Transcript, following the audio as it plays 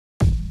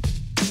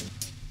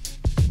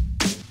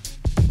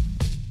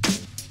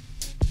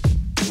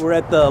We're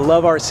at the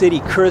Love Our City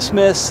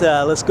Christmas.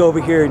 Let's go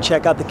over here and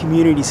check out the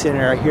community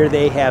center. I hear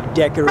they have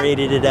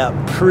decorated it up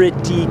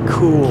pretty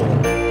cool.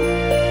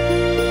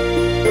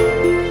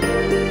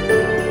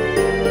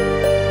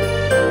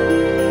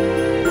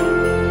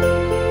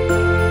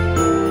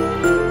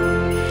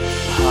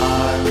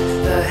 Hark,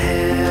 the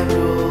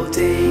herald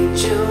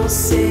angels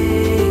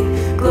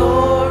sing,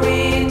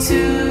 glory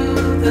to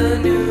the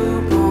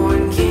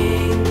newborn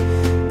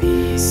King.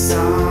 Peace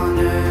on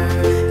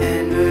earth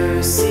and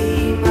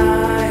mercy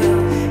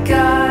mild,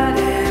 God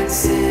and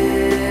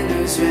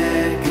sinners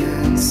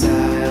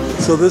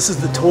reconciled. So this is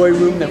the toy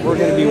room that we're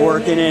going to be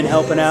working in,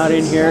 helping out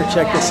in here.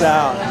 Check this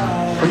out.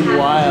 Pretty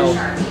wild.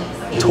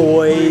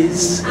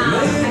 Toys,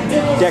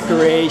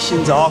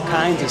 decorations, all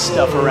kinds of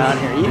stuff around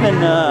here.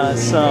 Even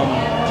some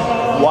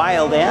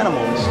wild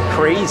animals.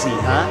 Crazy,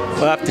 huh?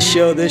 We'll have to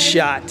show this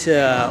shot to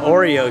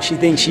Oreo. She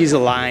thinks she's a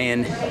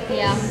lion.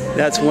 Yeah.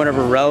 That's one of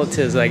her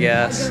relatives, I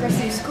guess. Who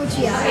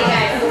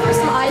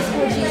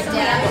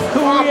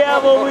we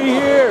have over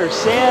here?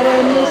 Santa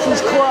and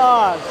Mrs.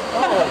 Claus.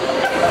 Oh.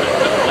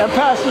 And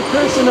Pastor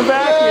Chris in the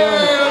vacuum.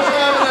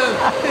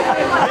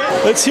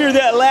 Let's hear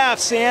that laugh,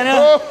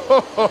 Santa.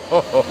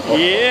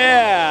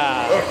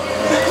 Yeah.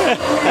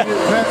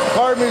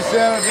 Pardon me,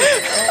 Santa.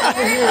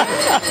 Over here.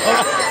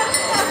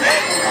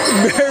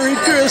 Merry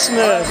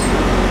Christmas.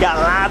 Got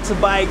lots of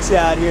bikes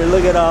out here.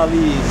 Look at all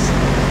these.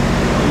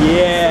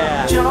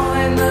 Yeah.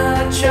 Join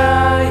the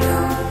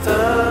triumph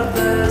of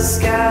the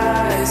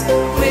skies,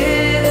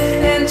 with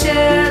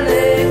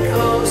angelic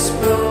hosts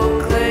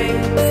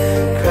proclaim,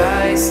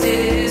 Christ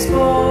is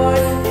born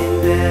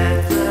in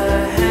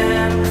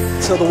Bethlehem.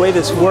 So the way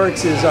this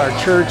works is our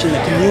church and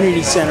the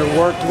community center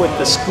worked with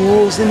the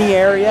schools in the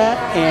area,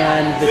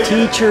 and the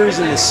teachers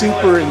and the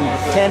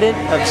superintendent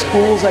of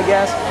schools, I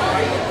guess,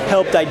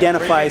 helped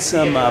identify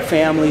some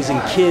families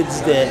and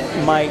kids that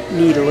might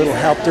need a little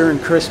help during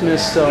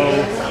Christmas. So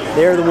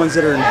they're the ones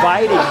that are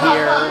invited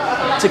here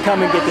to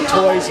come and get the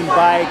toys and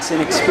bikes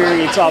and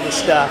experience all the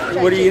stuff.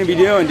 What are you going to be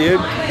doing, dude?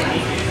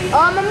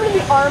 I'm going to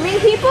be arming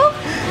people.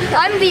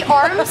 I'm the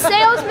arms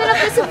salesman of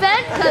this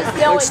event.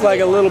 Looks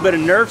like a little bit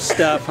of Nerf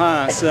stuff,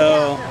 huh?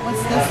 So,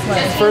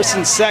 first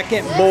and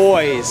second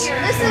boys.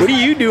 What are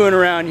you doing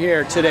around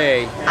here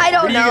today? I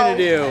don't know. What are you going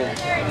to do?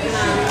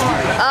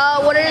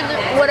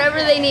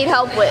 Whatever they need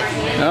help with.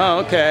 Oh,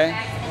 okay.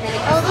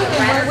 Oh, look,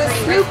 we're with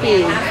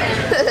Snoopy.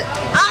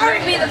 I'm going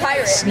to be the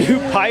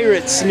pirate.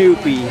 Pirate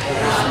Snoopy.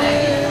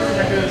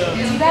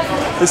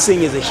 This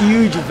thing is a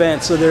huge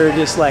event, so there are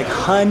just like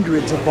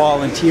hundreds of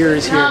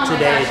volunteers here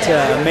today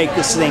to make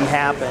this thing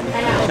happen.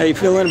 How you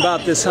feeling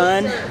about this,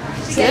 hon?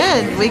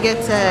 Good. We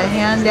get to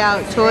hand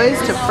out toys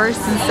to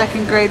first and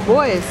second grade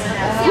boys.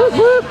 Whoop,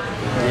 whoop.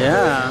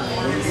 Yeah.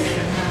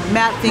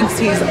 Matt thinks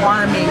he's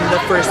arming the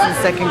first and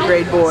second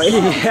grade boys.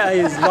 Yeah,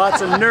 he's lots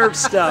of Nerf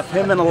stuff.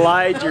 Him and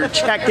Elijah are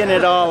checking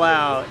it all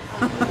out.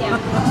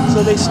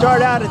 So they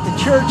start out at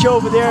the church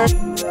over there.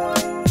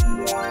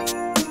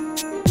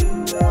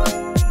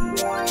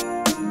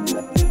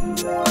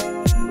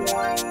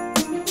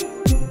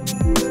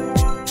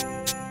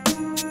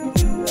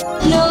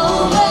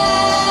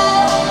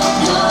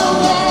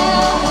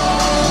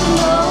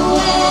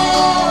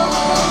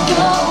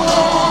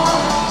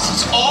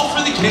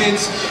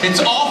 It's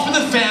all for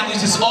the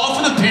families, it's all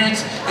for the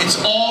parents, it's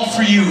all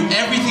for you.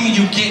 Everything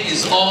you get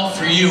is all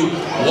for you.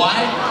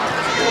 Why?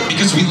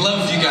 Because we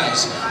love you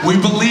guys. We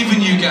believe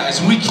in you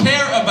guys. We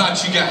care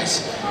about you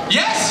guys.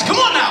 Yes? Come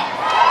on now.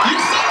 You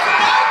excited for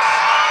bikes?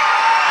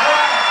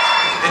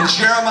 In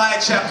Jeremiah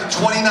chapter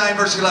 29,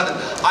 verse 11,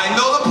 I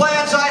know the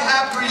plans I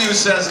have for you,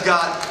 says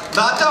God,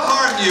 not to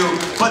harm you,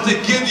 but to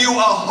give you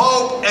a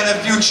hope and a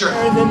future.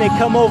 And then they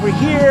come over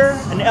here,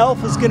 an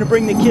elf is going to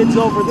bring the kids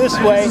over this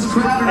way,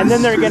 and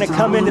then they're going to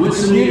come into the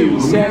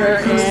community center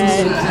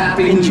and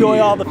enjoy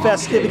all the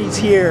festivities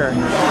here.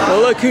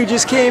 Well, look who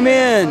just came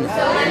in.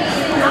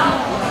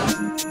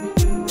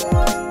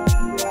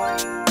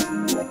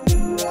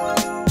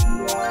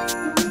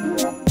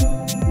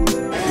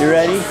 You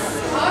ready?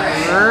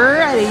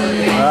 Ready.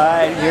 All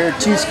right, here are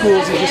two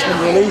schools that just been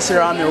released.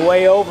 They're on their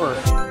way over.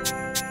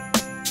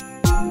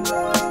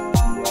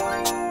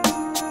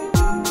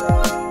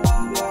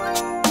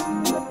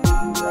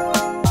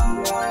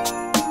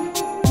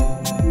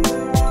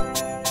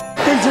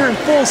 Things are in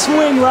full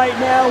swing right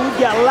now. We've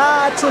got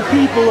lots of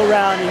people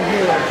around in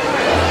here.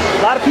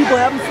 A lot of people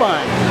having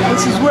fun.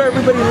 This is where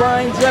everybody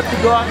lines up to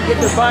go out and get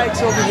their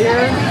bikes over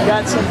here.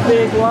 Got some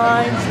big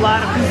lines, a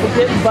lot of people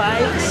getting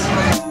bikes.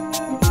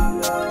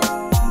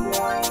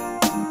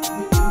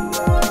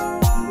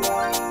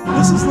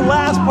 This is the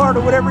last part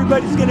of what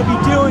everybody's going to be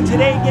doing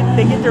today.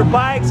 They get their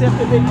bikes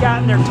after they've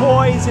gotten their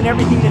toys and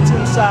everything that's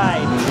inside.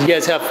 You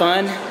guys have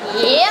fun?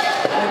 Yep.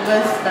 It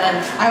was fun.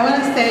 I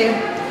want to say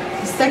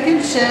the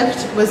second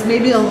shift was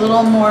maybe a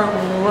little more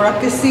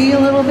ruckusy a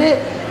little bit,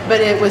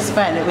 but it was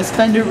fun. It was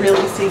fun to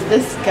really see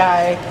this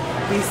guy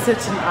be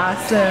such an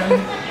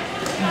awesome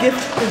gift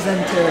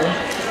presenter.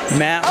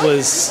 Matt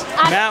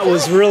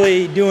was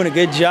really doing a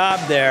good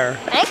job there.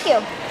 Thank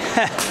you.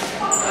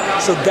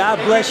 So God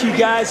bless you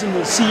guys, and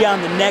we'll see you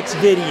on the next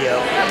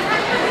video.